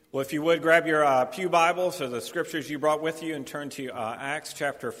Well, if you would, grab your pew Bibles or the scriptures you brought with you and turn to Acts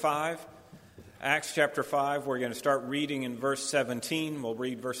chapter 5. Acts chapter 5, we're going to start reading in verse 17. We'll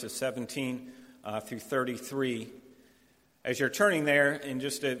read verses 17 through 33. As you're turning there, in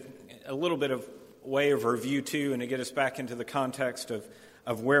just a little bit of way of review, too, and to get us back into the context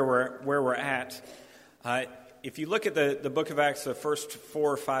of where we're at. If you look at the book of Acts, the first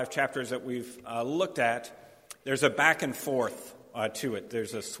 4 or 5 chapters that we've looked at, there's a back and forth to it.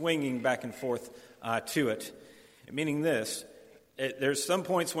 There's a swinging back and forth to it, meaning this. There's some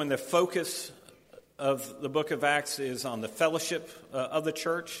points when the focus of the book of Acts is on the fellowship of the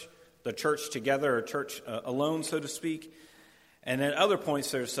church together, or church alone, so to speak. And at other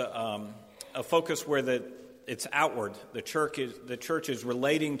points, there's a focus where it's outward. The church is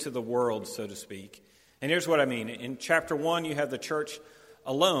relating to the world, so to speak. And here's what I mean. In chapter 1, you have the church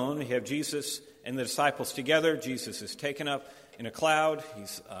alone. You have Jesus and the disciples together. Jesus is taken up in a cloud.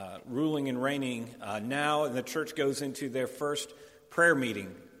 He's ruling and reigning now, and the church goes into their first prayer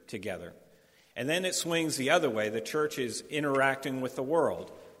meeting together. And then it swings the other way. The church is interacting with the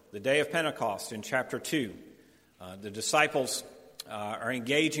world. The day of Pentecost in chapter 2. The disciples are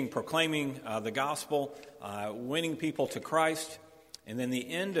engaging, proclaiming the gospel, winning people to Christ. And then the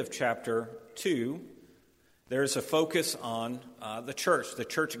end of chapter 2, there's a focus on the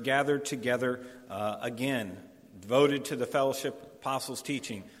church gathered together again, devoted to the fellowship, apostles'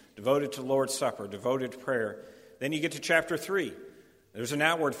 teaching, devoted to Lord's Supper, devoted to prayer. Then you get to chapter 3. There's an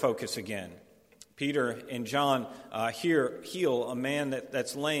outward focus again. Peter and John heal a man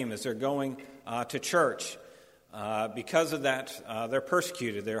that's lame as they're going to church. Because of that, they're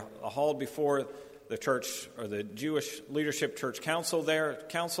persecuted. They're hauled before the church, or the Jewish leadership church council,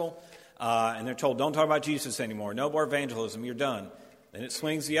 and they're told, don't talk about Jesus anymore. No more evangelism. You're done. Then it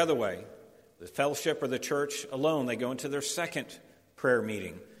swings the other way. The fellowship or the church alone, they go into their second prayer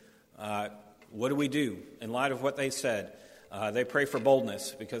meeting. What do we do in light of what they said? They pray for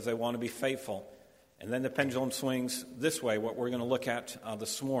boldness because they want to be faithful. And then the pendulum swings this way, what we're going to look at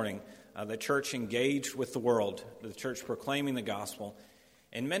this morning. The church engaged with the world, the church proclaiming the gospel.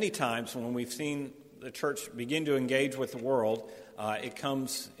 And many times when we've seen the church begin to engage with the world, it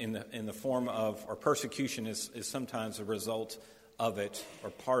comes in the form of, or persecution is sometimes a result of it,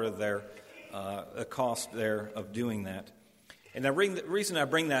 or part of their a cost there of doing that. And the reason I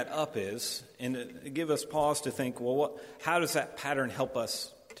bring that up is, and to give us pause to think, well, how does that pattern help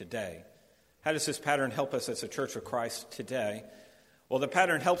us today? How does this pattern help us as a Church of Christ today? Well, the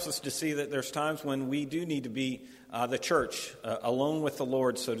pattern helps us to see that there's times when we do need to be the church, alone with the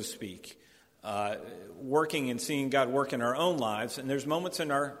Lord, so to speak, working and seeing God work in our own lives. And there's moments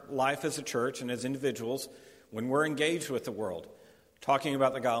in our life as a church and as individuals when we're engaged with the world, talking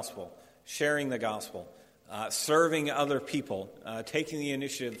about the gospel, sharing the gospel, serving other people, taking the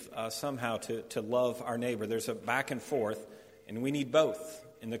initiative somehow to love our neighbor. There's a back and forth, and we need both.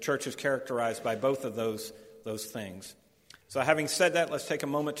 And the church is characterized by both of those things. So having said that, let's take a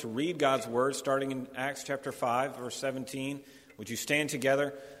moment to read God's word, starting in Acts chapter 5, verse 17. Would you stand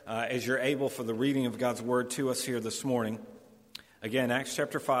together as you're able for the reading of God's word to us here this morning? Again, Acts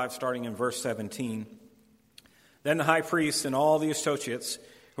chapter 5, starting in verse 17. Then the high priest and all the associates,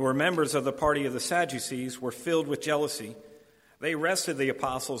 who were members of the party of the Sadducees, were filled with jealousy. They arrested the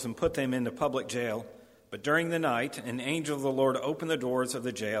apostles and put them into public jail. But during the night, an angel of the Lord opened the doors of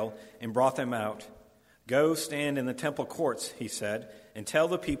the jail and brought them out. Go stand in the temple courts, he said, and tell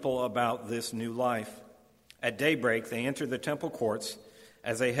the people about this new life. At daybreak, they entered the temple courts,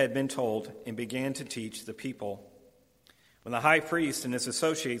 as they had been told, and began to teach the people. When the high priest and his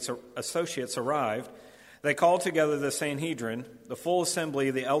associates arrived, they called together the Sanhedrin, the full assembly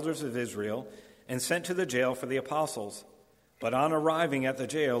of the elders of Israel, and sent to the jail for the apostles. But on arriving at the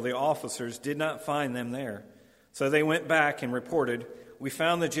jail, the officers did not find them there. So they went back and reported, "We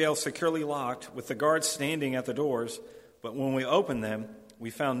found the jail securely locked, with the guards standing at the doors, but when we opened them,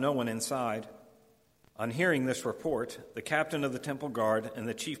 we found no one inside." On hearing this report, the captain of the temple guard and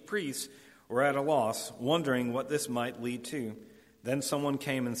the chief priests were at a loss, wondering what this might lead to. Then someone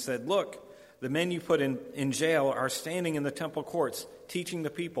came and said, "Look, the men you put in jail are standing in the temple courts, teaching the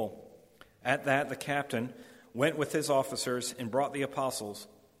people." At that, the captain went with his officers and brought the apostles.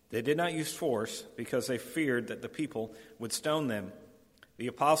 They did not use force because they feared that the people would stone them. The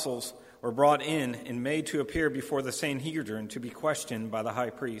apostles were brought in and made to appear before the Sanhedrin to be questioned by the high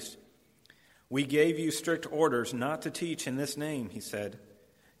priest. "We gave you strict orders not to teach in this name," he said.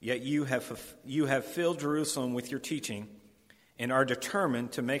 "Yet you have filled Jerusalem with your teaching and are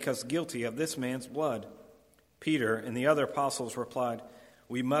determined to make us guilty of this man's blood." Peter and the other apostles replied,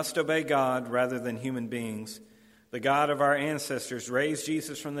 "We must obey God rather than human beings. The God of our ancestors raised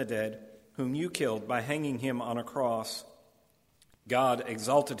Jesus from the dead, whom you killed by hanging him on a cross. God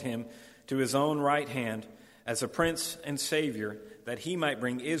exalted him to his own right hand as a prince and savior, that he might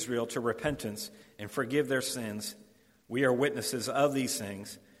bring Israel to repentance and forgive their sins. We are witnesses of these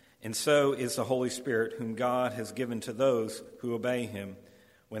things, and so is the Holy Spirit, whom God has given to those who obey him.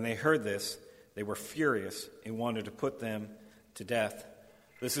 When they heard this, they were furious and wanted to put them to death.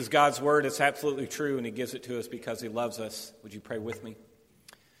 This is God's word. It's absolutely true, and he gives it to us because he loves us. Would you pray with me?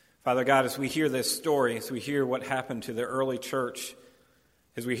 Father God, as we hear this story, as we hear what happened to the early church,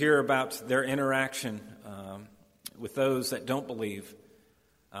 as we hear about their interaction with those that don't believe,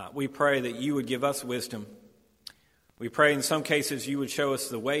 we pray that you would give us wisdom. We pray in some cases you would show us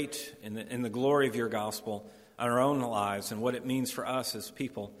the weight and the glory of your gospel on our own lives and what it means for us as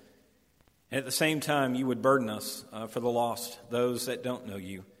people. And at the same time, you would burden us for the lost, those that don't know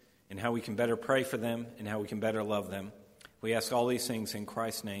you, and how we can better pray for them and how we can better love them. We ask all these things in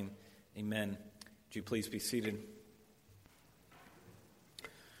Christ's name. Amen. Would you please be seated?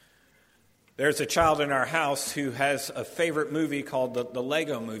 There's a child in our house who has a favorite movie called the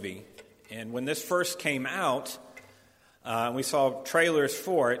Lego Movie. And when this first came out, we saw trailers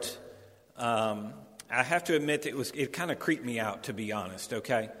for it. I have to admit it kind of creeped me out, to be honest,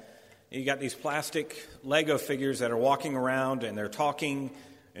 okay? You got these plastic Lego figures that are walking around and they're talking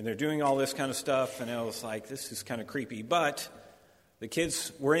and they're doing all this kind of stuff. And I was like, this is kind of creepy. But the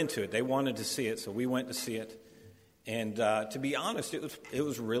kids were into it. They wanted to see it, so we went to see it. And to be honest, it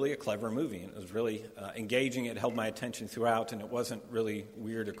was really a clever movie. It was really engaging. It held my attention throughout, and it wasn't really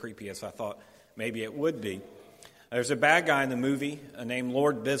weird or creepy as I thought maybe it would be. There's a bad guy in the movie named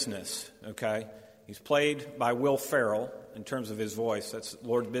Lord Business, okay? He's played by Will Ferrell in terms of his voice. That's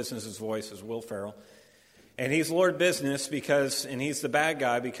Lord Business's voice is Will Ferrell. And he's Lord Business and he's the bad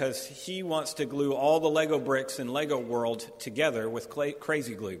guy because he wants to glue all the Lego bricks in Lego World together with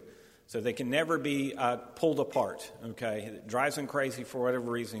crazy glue so they can never be pulled apart, okay? It drives him crazy for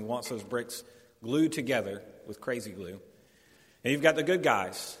whatever reason. He wants those bricks glued together with crazy glue. And you've got the good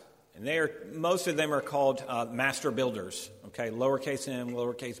guys. And most of them are called master builders, okay? Lowercase m,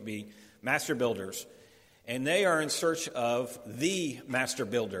 lowercase b, master builders. And they are in search of the master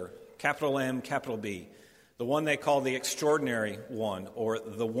builder, capital M, capital B, the one they call the extraordinary one or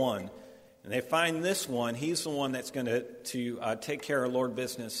the one. And they find this one. He's the one that's going to take care of Lord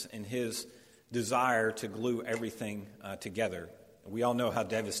Business and his desire to glue everything together. We all know how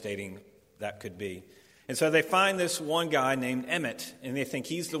devastating that could be. And so they find this one guy named Emmett, and they think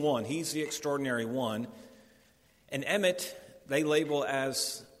he's the one. He's the extraordinary one. And Emmett, they label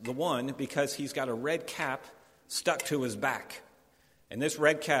as the one because he's got a red cap stuck to his back. And this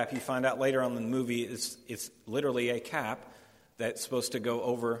red cap, you find out later on in the movie, it's literally a cap that's supposed to go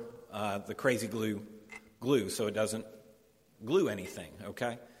over the crazy glue so it doesn't glue anything,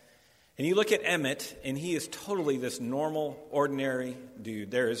 okay? And you look at Emmett, and he is totally this normal, ordinary dude.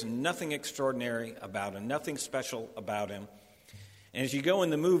 There is nothing extraordinary about him, nothing special about him. And as you go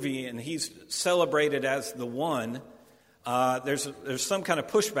in the movie, and he's celebrated as the one, there's some kind of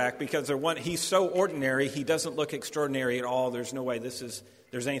pushback because he's so ordinary, he doesn't look extraordinary at all. There's no way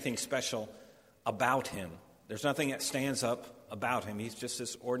there's anything special about him. There's nothing that stands up about him. He's just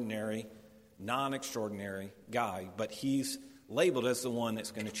this ordinary, non-extraordinary guy, but he's labeled as the one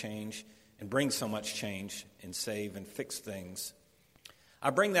that's going to change and bring so much change and save and fix things. I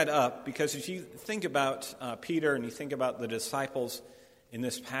bring that up because as you think about Peter and you think about the disciples in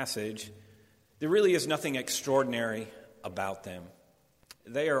this passage, there really is nothing extraordinary about them.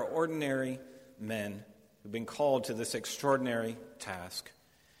 They are ordinary men who've been called to this extraordinary task.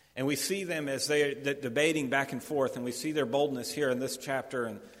 And we see them as they're debating back and forth, and we see their boldness here in this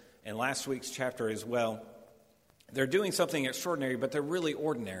chapter and last week's chapter as well. They're doing something extraordinary, but they're really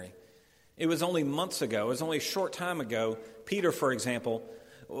ordinary. It was only months ago, it was only a short time ago, Peter, for example,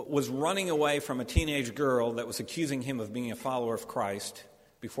 was running away from a teenage girl that was accusing him of being a follower of Christ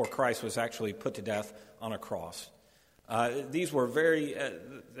before Christ was actually put to death on a cross. These were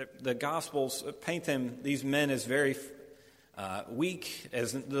the Gospels paint these men as very weak,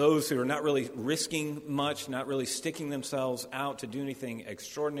 as those who are not really risking much, not really sticking themselves out to do anything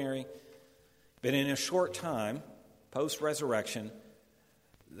extraordinary. But in a short time, post-resurrection,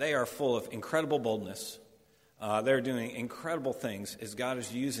 they are full of incredible boldness. They're doing incredible things as God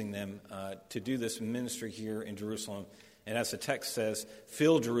is using them to do this ministry here in Jerusalem. And as the text says,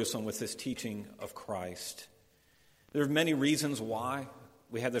 fill Jerusalem with this teaching of Christ. There are many reasons why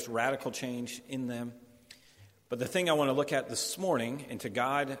we have this radical change in them. But the thing I want to look at this morning and to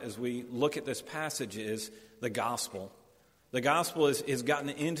guide as we look at this passage is the gospel. The gospel has gotten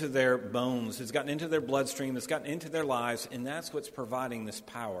into their bones, has gotten into their bloodstream, it's gotten into their lives, and that's what's providing this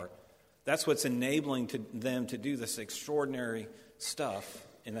power. That's what's enabling them to do this extraordinary stuff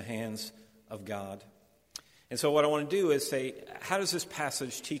in the hands of God. And so what I want to do is say, how does this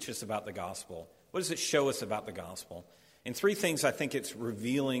passage teach us about the gospel? What does it show us about the gospel? And three things I think it's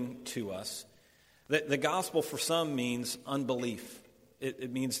revealing to us. That the gospel for some means unbelief.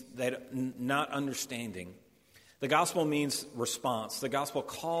 It means that not understanding. The gospel means response. The gospel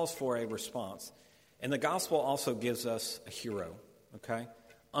calls for a response. And the gospel also gives us a hero, okay?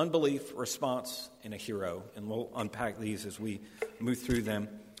 Unbelief, response, and a hero. And we'll unpack these as we move through them.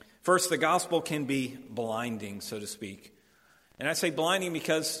 First, the gospel can be blinding, so to speak. And I say blinding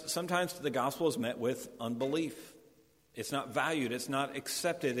because sometimes the gospel is met with unbelief. It's not valued. It's not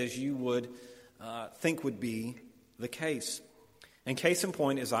accepted as you would think would be the case. And case in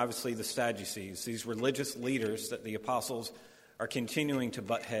point is obviously the Sadducees, these religious leaders that the apostles are continuing to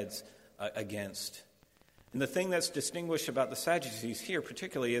butt heads against. And the thing that's distinguished about the Sadducees here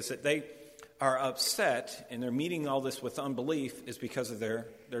particularly is that they are upset, and they're meeting all this with unbelief is because of their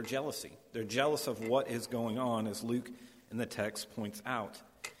jealousy. They're jealous of what is going on, as Luke in the text points out.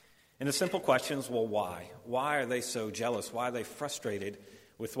 And the simple question is, well, why? Why are they so jealous? Why are they frustrated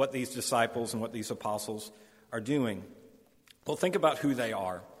with what these disciples and what these apostles are doing? Well, think about who they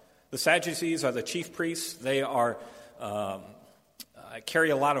are. The Sadducees are the chief priests. They are carry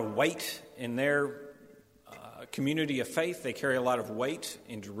a lot of weight in their community of faith. They carry a lot of weight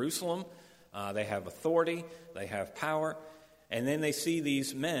in Jerusalem. They have authority. They have power. And then they see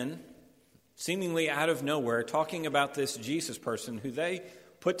these men, seemingly out of nowhere, talking about this Jesus person who they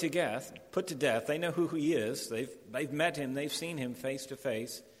put to death. They know who he is. They've met him. They've seen him face to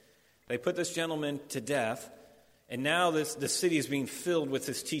face. They put this gentleman to death. And now this city is being filled with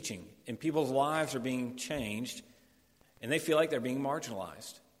this teaching, and people's lives are being changed, and they feel like they're being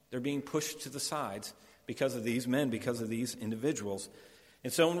marginalized. They're being pushed to the sides because of these men, because of these individuals.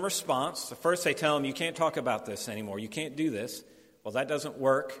 And so in response, first they tell them, you can't talk about this anymore. You can't do this. Well, that doesn't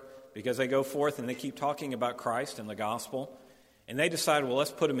work because they go forth and they keep talking about Christ and the gospel, and they decide, well,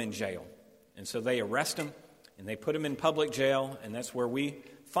 let's put him in jail. And so they arrest him, and they put him in public jail, and that's where we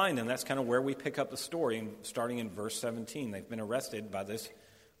find them. That's kind of where we pick up the story, starting in verse 17. They've been arrested by this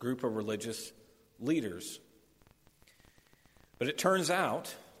group of religious leaders. But it turns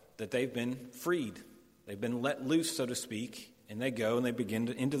out that they've been freed. They've been let loose, so to speak, and they go and they begin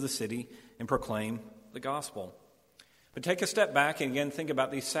into the city and proclaim the gospel. But take a step back and again think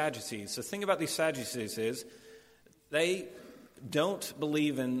about these Sadducees. The thing about these Sadducees is they don't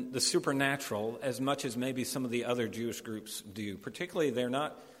believe in the supernatural as much as maybe some of the other Jewish groups do. Particularly, they're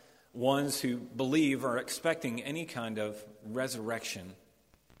not ones who believe or are expecting any kind of resurrection.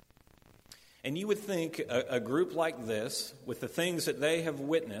 And you would think a group like this, with the things that they have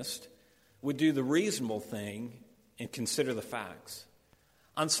witnessed, would do the reasonable thing and consider the facts.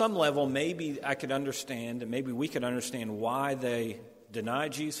 On some level, maybe I could understand, and maybe we could understand why they deny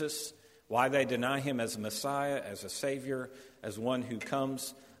Jesus, why they deny him as a Messiah, as a Savior, as one who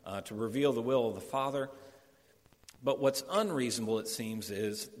comes to reveal the will of the Father. But what's unreasonable, it seems,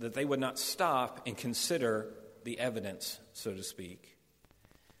 is that they would not stop and consider the evidence, so to speak.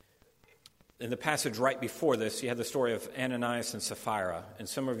 In the passage right before this, you have the story of Ananias and Sapphira, and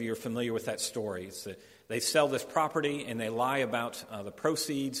some of you are familiar with that story. It's that they sell this property and they lie about the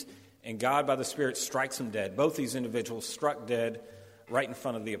proceeds, and God, by the Spirit, strikes them dead. Both these individuals struck dead right in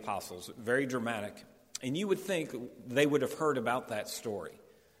front of the apostles. Very dramatic. And you would think they would have heard about that story.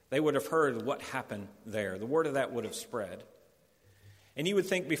 They would have heard what happened there. The word of that would have spread. And you would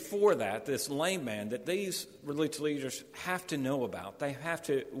think before that, this lame man that these religious leaders have to know about, they have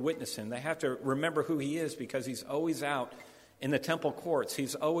to witness him, they have to remember who he is because he's always out in the temple courts.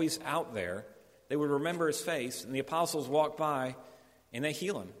 He's always out there. They would remember his face, and the apostles walk by and they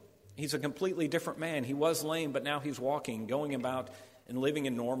heal him. He's a completely different man. He was lame, but now he's walking, going about and living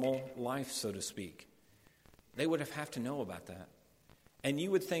a normal life, so to speak. They would have to know about that. And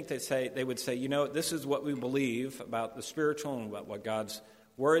you would think they would say, you know, this is what we believe about the spiritual and about what God's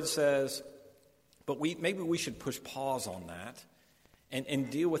word says, but maybe we should push pause on that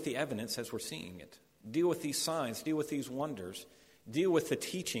and deal with the evidence as we're seeing it. Deal with these signs, deal with these wonders, deal with the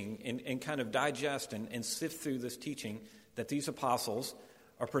teaching and kind of digest and sift through this teaching that these apostles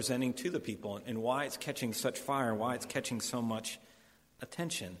are presenting to the people and why it's catching such fire, why it's catching so much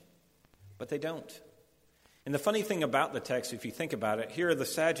attention. But they don't. And the funny thing about the text, if you think about it, here are the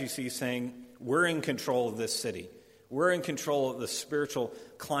Sadducees saying, we're in control of this city. We're in control of the spiritual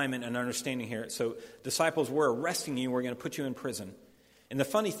climate and understanding here. So, disciples, we're arresting you. We're going to put you in prison. And the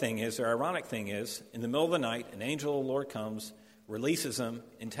funny thing is, or ironic thing is, in the middle of the night, an angel of the Lord comes, releases him,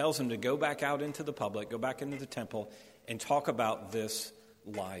 and tells him to go back out into the public, go back into the temple, and talk about this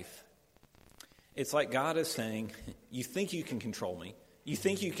life. It's like God is saying, you think you can control me. You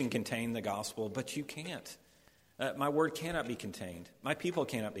think you can contain the gospel, but you can't. My word cannot be contained. My people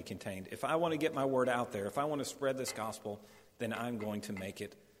cannot be contained. If I want to get my word out there, if I want to spread this gospel, then I'm going to make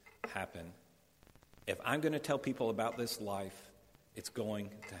it happen. If I'm going to tell people about this life, it's going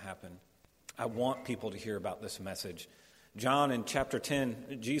to happen. I want people to hear about this message. John in chapter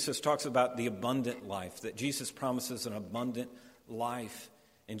 10, Jesus talks about the abundant life, that Jesus promises an abundant life.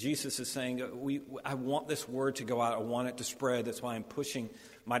 And Jesus is saying, I want this word to go out. I want it to spread. That's why I'm pushing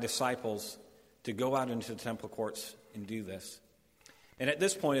my disciples to go out into the temple courts and do this. And at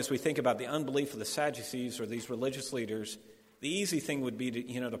this point, as we think about the unbelief of the Sadducees or these religious leaders, the easy thing would be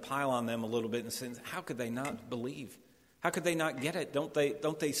to pile on them a little bit and say, how could they not believe? How could they not get it? Don't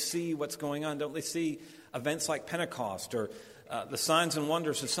they see what's going on? Don't they see events like Pentecost or the signs and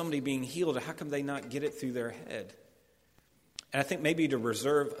wonders of somebody being healed? How come they not get it through their head? And I think maybe to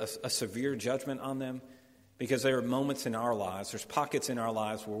reserve a severe judgment on them, because there are moments in our lives, there's pockets in our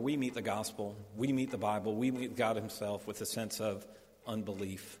lives where we meet the gospel, we meet the Bible, we meet God himself with a sense of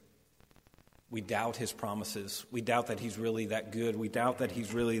unbelief. We doubt his promises. We doubt that he's really that good. We doubt that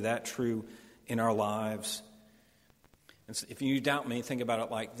he's really that true in our lives. And so if you doubt me, think about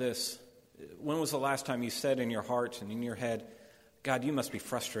it like this. When was the last time you said in your heart and in your head, God, you must be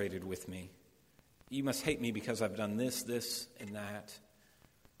frustrated with me. You must hate me because I've done this, and that.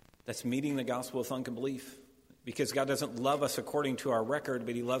 That's meeting the gospel with unbelief. Because God doesn't love us according to our record,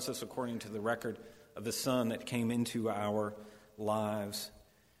 but he loves us according to the record of the Son that came into our lives.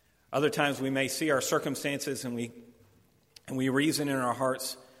 Other times we may see our circumstances and we reason in our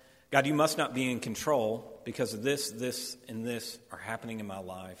hearts, God, you must not be in control because of this, and this are happening in my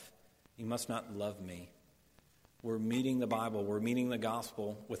life. You must not love me. We're meeting the Bible. We're meeting the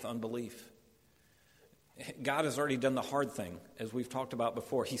gospel with unbelief. God has already done the hard thing, as we've talked about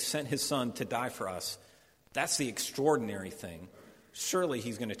before. He sent his Son to die for us. That's the extraordinary thing. Surely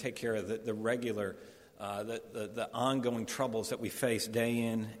he's going to take care of the regular, the ongoing troubles that we face day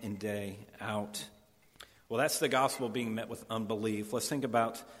in and day out. Well, that's the gospel being met with unbelief. Let's think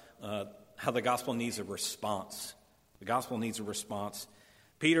about how the gospel needs a response. The gospel needs a response.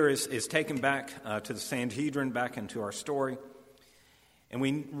 Peter is taken back to the Sanhedrin, back into our story. And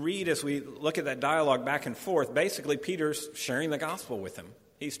we read, as we look at that dialogue back and forth, basically Peter's sharing the gospel with him.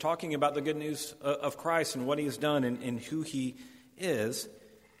 He's talking about the good news of Christ and what he has done and who he is.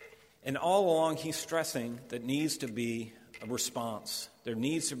 And all along he's stressing that needs to be a response. There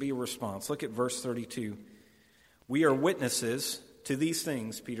needs to be a response. Look at verse 32. We are witnesses to these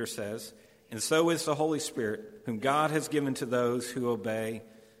things, Peter says, and so is the Holy Spirit, whom God has given to those who obey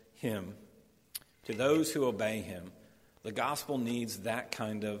him. To those who obey him. The gospel needs that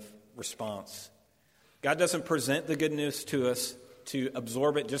kind of response. God doesn't present the good news to us to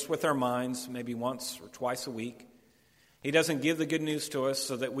absorb it just with our minds, maybe once or twice a week. He doesn't give the good news to us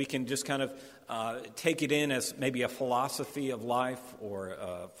so that we can just kind of take it in as maybe a philosophy of life or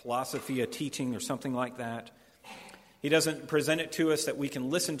a philosophy of teaching or something like that. He doesn't present it to us that we can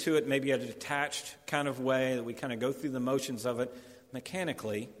listen to it maybe in a detached kind of way, that we kind of go through the motions of it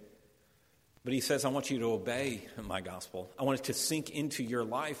mechanically. But he says, I want you to obey my gospel. I want it to sink into your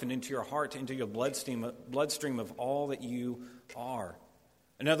life and into your heart, into your bloodstream of all that you are.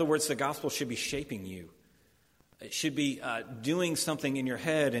 In other words, the gospel should be shaping you. It should be doing something in your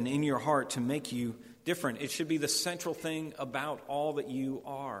head and in your heart to make you different. It should be the central thing about all that you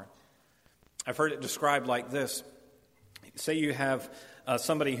are. I've heard it described like this. Say you have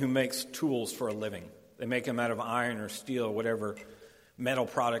somebody who makes tools for a living. They make them out of iron or steel or whatever metal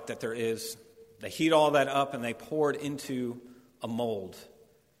product that there is. They heat all that up and they pour it into a mold.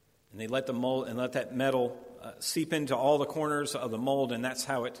 And they let that metal seep into all the corners of the mold, and that's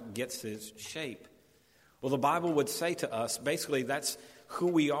how it gets its shape. Well, the Bible would say to us, basically, that's who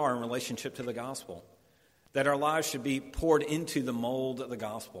we are in relationship to the gospel. That our lives should be poured into the mold of the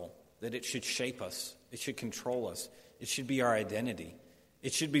gospel. That it should shape us. It should control us. It should be our identity.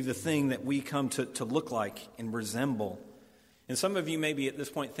 It should be the thing that we come to look like and resemble. And some of you may be at this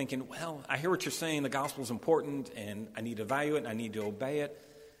point thinking, well, I hear what you're saying, the gospel is important, and I need to value it, and I need to obey it.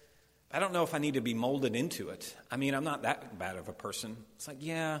 I don't know if I need to be molded into it. I mean, I'm not that bad of a person. It's like,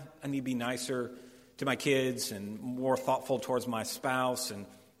 yeah, I need to be nicer to my kids and more thoughtful towards my spouse and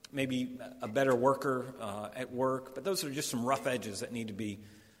maybe a better worker at work. But those are just some rough edges that need to be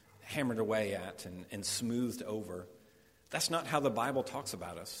hammered away at and smoothed over. That's not how the Bible talks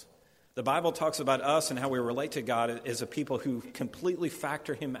about us. The Bible talks about us and how we relate to God as a people who completely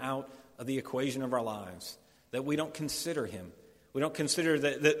factor him out of the equation of our lives, that we don't consider him. We don't consider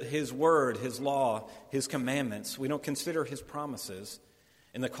that his word, his law, his commandments, we don't consider his promises.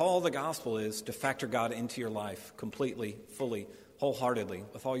 And the call of the gospel is to factor God into your life completely, fully, wholeheartedly,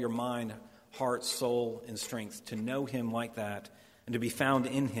 with all your mind, heart, soul, and strength, to know him like that and to be found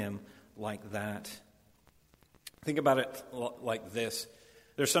in him like that. Think about it like this.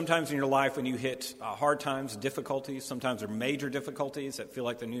 There's sometimes in your life when you hit hard times, difficulties. Sometimes they're major difficulties that feel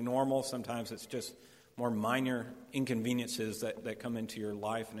like the new normal. Sometimes it's just more minor inconveniences that come into your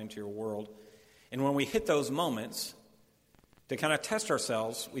life and into your world. And when we hit those moments, to kind of test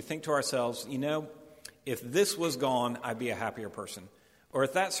ourselves, we think to ourselves, if this was gone, I'd be a happier person. Or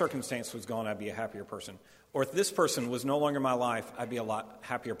if that circumstance was gone, I'd be a happier person. Or if this person was no longer in my life, I'd be a lot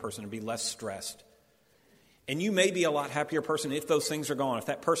happier person and be less stressed. And you may be a lot happier person if those things are gone, if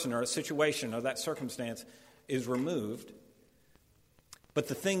that person or a situation or that circumstance is removed. But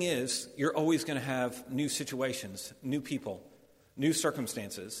the thing is, you're always going to have new situations, new people, new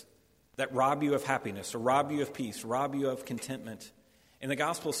circumstances that rob you of happiness or rob you of peace, rob you of contentment. And the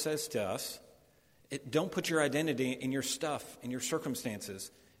gospel says to us, don't put your identity in your stuff, in your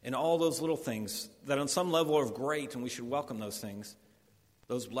circumstances, in all those little things that on some level are great, and we should welcome those things,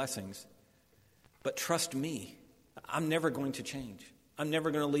 those blessings. But trust me, I'm never going to change. I'm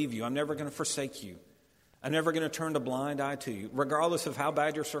never going to leave you. I'm never going to forsake you. I'm never going to turn a blind eye to you, regardless of how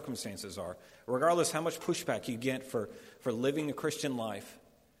bad your circumstances are, regardless how much pushback you get for living a Christian life.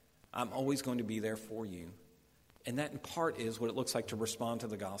 I'm always going to be there for you. And that in part is what it looks like to respond to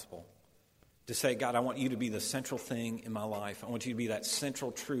the gospel. To say, God, I want you to be the central thing in my life. I want you to be that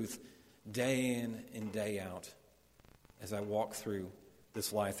central truth day in and day out as I walk through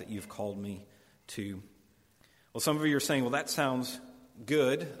this life that you've called me to. Well, some of you are saying, well, that sounds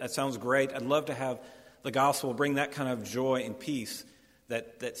good. That sounds great. I'd love to have the gospel bring that kind of joy and peace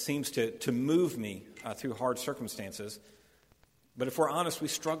that seems to move me through hard circumstances. But if we're honest, we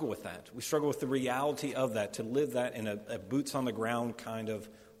struggle with that. We struggle with the reality of that, to live that in a boots-on-the-ground kind of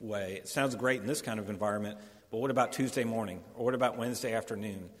way. It sounds great in this kind of environment, but what about Tuesday morning? Or what about Wednesday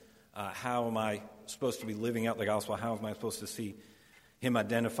afternoon? How am I supposed to be living out the gospel? How am I supposed to see him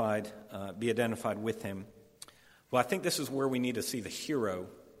identified, be identified with him? Well, I think this is where we need to see the hero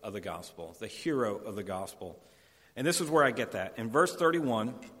of the gospel, the hero of the gospel. And this is where I get that. In verse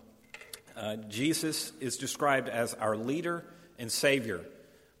 31, Jesus is described as our leader and Savior.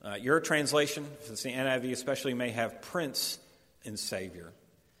 Your translation, if it's the NIV especially, may have Prince and Savior.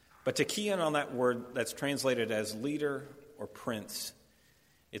 But to key in on that word that's translated as leader or prince,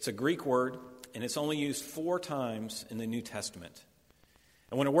 it's a Greek word, and it's only used 4 times in the New Testament.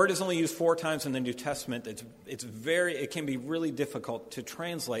 And when a word is only used 4 times in the New Testament, it can be really difficult to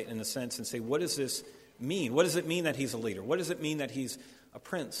translate in a sense and say, what does this mean? What does it mean that he's a leader? What does it mean that he's a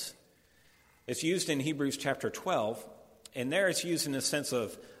prince? It's used in Hebrews chapter 12, and there it's used in the sense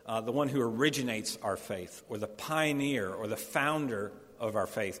of the one who originates our faith, or the pioneer, or the founder of our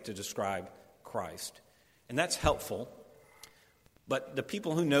faith, to describe Christ. And that's helpful. But the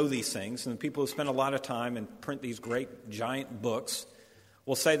people who know these things, and the people who spend a lot of time and print these great giant books,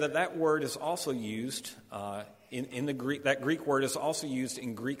 will say that word is also used in the Greek. That Greek word is also used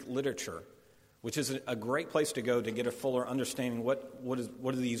in Greek literature, which is a great place to go to get a fuller understanding what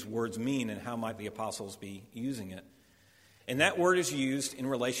do these words mean and how might the apostles be using it. And that word is used in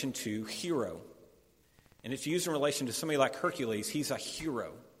relation to hero. And it's used in relation to somebody like Hercules. He's a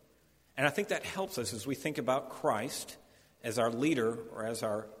hero. And I think that helps us as we think about Christ as our leader or as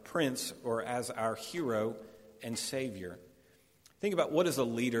our prince or as our hero and Savior. Think about what does a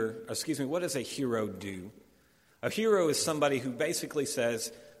hero do? A hero is somebody who basically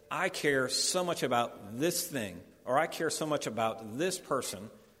says, I care so much about this thing, or I care so much about this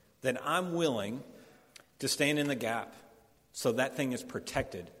person, that I'm willing to stand in the gap so that thing is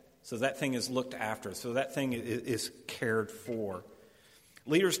protected, so that thing is looked after, so that thing is cared for.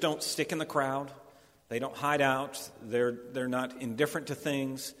 Leaders don't stick in the crowd. They don't hide out. They're not indifferent to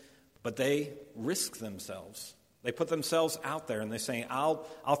things, but they risk themselves. They put themselves out there, and they say, I'll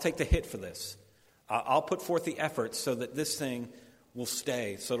take the hit for this. I'll put forth the effort so that this thing will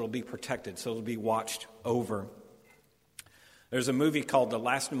stay, so it'll be protected, so it'll be watched over. There's a movie called The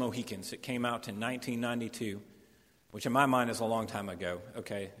Last of the Mohicans. It came out in 1992, which in my mind is a long time ago.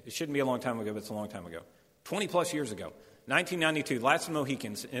 Okay, it shouldn't be a long time ago, but it's a long time ago. 20 plus years ago. 1992, Last of the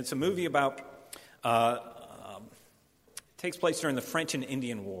Mohicans. And it's a movie about, it takes place during the French and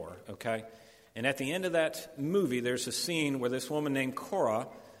Indian War, okay? And at the end of that movie, there's a scene where this woman named Cora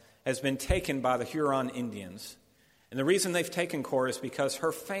has been taken by the Huron Indians. And the reason they've taken Korah is because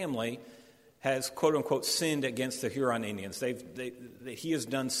her family has, quote-unquote, sinned against the Huron Indians. He has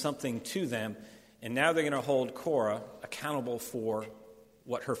done something to them, and now they're going to hold Korah accountable for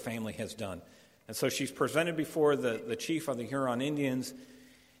what her family has done. And so she's presented before the chief of the Huron Indians,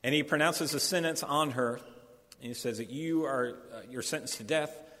 and he pronounces a sentence on her. And he says that you're sentenced to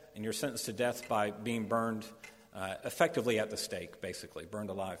death, and you're sentenced to death by being burned effectively at the stake, basically, burned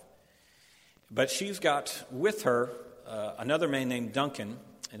alive. But she's got with her another man named Duncan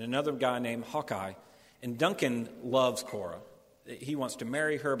and another guy named Hawkeye. And Duncan loves Korah. He wants to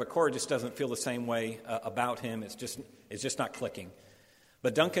marry her, but Korah just doesn't feel the same way about him. It's just not clicking.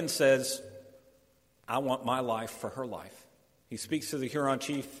 But Duncan says, I want my life for her life. He speaks to the Huron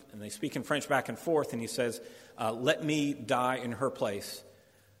chief, and they speak in French back and forth, and he says, let me die in her place.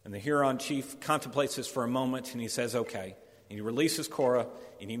 And the Huron chief contemplates this for a moment, and he says, okay. And he releases Korah,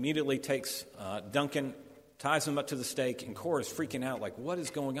 and he immediately takes Duncan, ties him up to the stake, and Korah is freaking out, like, what is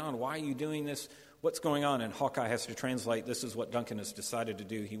going on? Why are you doing this? What's going on? And Hawkeye has to translate, this is what Duncan has decided to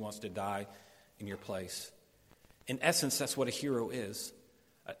do. He wants to die in your place. In essence, that's what a hero is.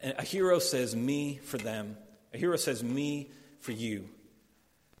 A hero says me for them. A hero says me for you.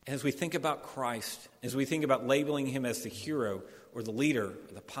 As we think about Christ, as we think about labeling him as the hero or the leader,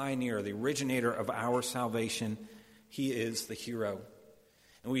 or the pioneer, the originator of our salvation, he is the hero.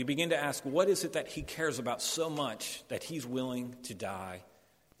 And we begin to ask, what is it that he cares about so much that he's willing to die,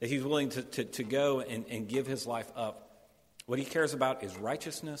 that he's willing to go and give his life up? What he cares about is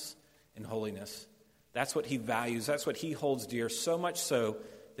righteousness and holiness. That's what he values. That's what he holds dear, so much so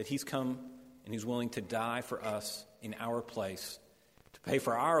that he's come and he's willing to die for us in our place, to pay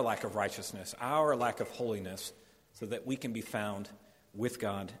for our lack of righteousness, our lack of holiness, so that we can be found with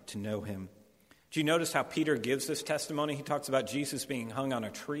God to know him. Do you notice how Peter gives this testimony? He talks about Jesus being hung on a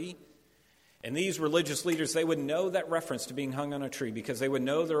tree. And these religious leaders, they would know that reference to being hung on a tree because they would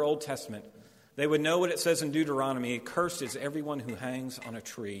know their Old Testament. They would know what it says in Deuteronomy, cursed is everyone who hangs on a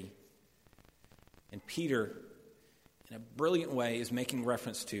tree. And Peter, in a brilliant way, is making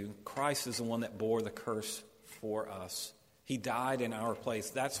reference to Christ is the one that bore the curse for us. He died in our place.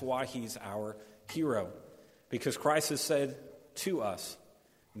 That's why he's our hero. Because Christ has said to us,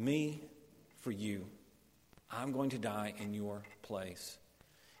 me for you. I'm going to die in your place.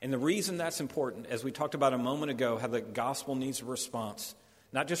 And the reason that's important, as we talked about a moment ago, how the gospel needs a response.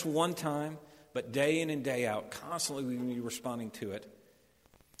 Not just one time, but day in and day out. Constantly we need to be responding to it.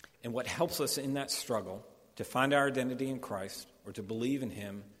 And what helps us in that struggle to find our identity in Christ or to believe in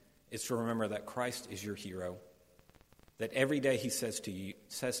him is to remember that Christ is your hero. That every day he says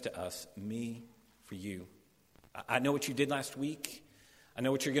to us, me for you. I know what you did last week. I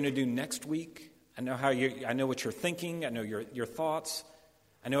know what you're going to do next week. I know what you're thinking. I know your thoughts.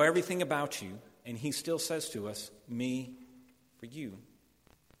 I know everything about you. And he still says to us, me for you.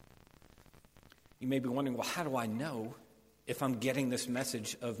 You may be wondering, well, how do I know if I'm getting this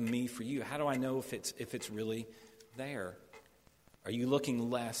message of me for you? How do I know if it's really there? Are you looking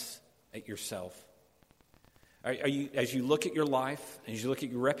less at yourself? Are you, as you look at your life, as you look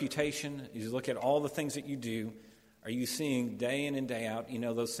at your reputation, as you look at all the things that you do, are you seeing day in and day out,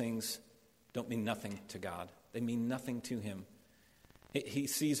 those things don't mean nothing to God. They mean nothing to him. He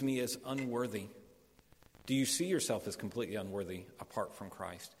sees me as unworthy. Do you see yourself as completely unworthy apart from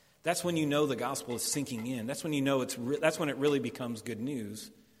Christ? That's when you know the gospel is sinking in. That's when you know that's when it really becomes good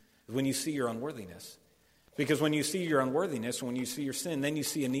news, when you see your unworthiness. Because when you see your unworthiness, when you see your sin, then you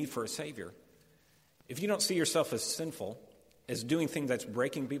see a need for a Savior. If you don't see yourself as sinful, as doing things that's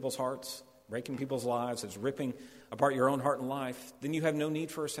breaking people's hearts, breaking people's lives, as ripping apart your own heart and life, then you have no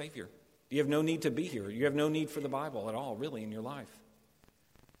need for a Savior. You have no need to be here. You have no need for the Bible at all, really, in your life.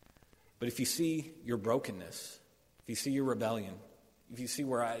 But if you see your brokenness, if you see your rebellion, if you see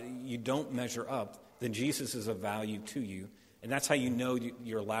where you don't measure up, then Jesus is of value to you. And that's how you know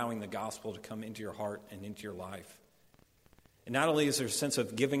you're allowing the gospel to come into your heart and into your life. And not only is there a sense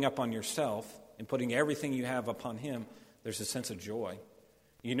of giving up on yourself and putting everything you have upon him, there's a sense of joy.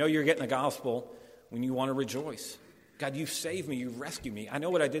 You know you're getting the gospel when you want to rejoice. God, you've saved me. You've rescued me. I know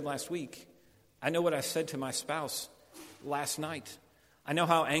what I did last week. I know what I said to my spouse last night. I know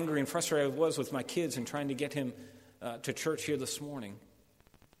how angry and frustrated I was with my kids and trying to get him to church here this morning.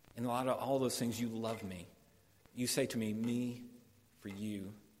 And a lot of all those things, you love me. You say to me for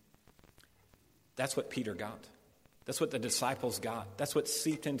you. That's what Peter got. That's what the disciples got. That's what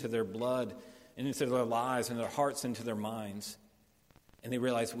seeped into their blood and into their lives and their hearts, into their minds. And they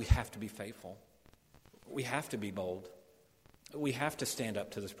realized we have to be faithful. We have to be bold. We have to stand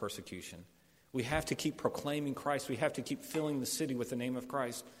up to this persecution. We have to keep proclaiming Christ. We have to keep filling the city with the name of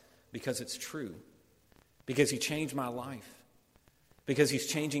Christ because it's true. because he changed my life, because he's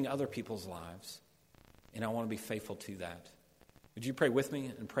changing other people's lives, and I want to be faithful to that. Would you pray with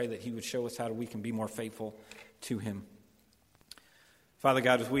me and pray that he would show us how we can be more faithful to him? Father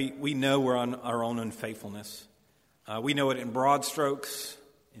God, as we know we're on our own unfaithfulness, we know it in broad strokes,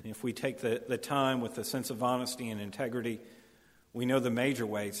 and if we take the time with a sense of honesty and integrity, we know the major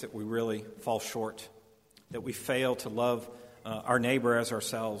ways that we really fall short, that we fail to love our neighbor as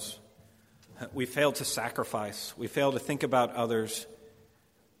ourselves. We fail to sacrifice. We fail to think about others.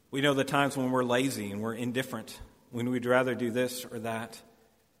 We know the times when we're lazy and we're indifferent, when we'd rather do this or that.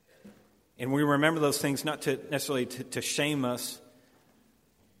 And we remember those things not to necessarily to shame us,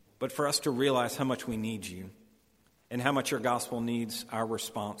 but for us to realize how much we need you and how much your gospel needs our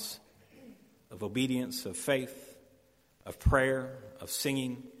response of obedience, of faith, of prayer, of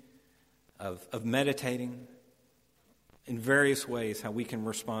singing, of meditating, in various ways how we can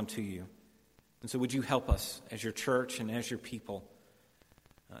respond to you. And so would you help us as your church and as your people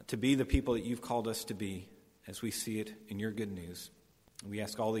to be the people that you've called us to be as we see it in your good news. We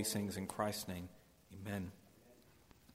ask all these things in Christ's name. Amen.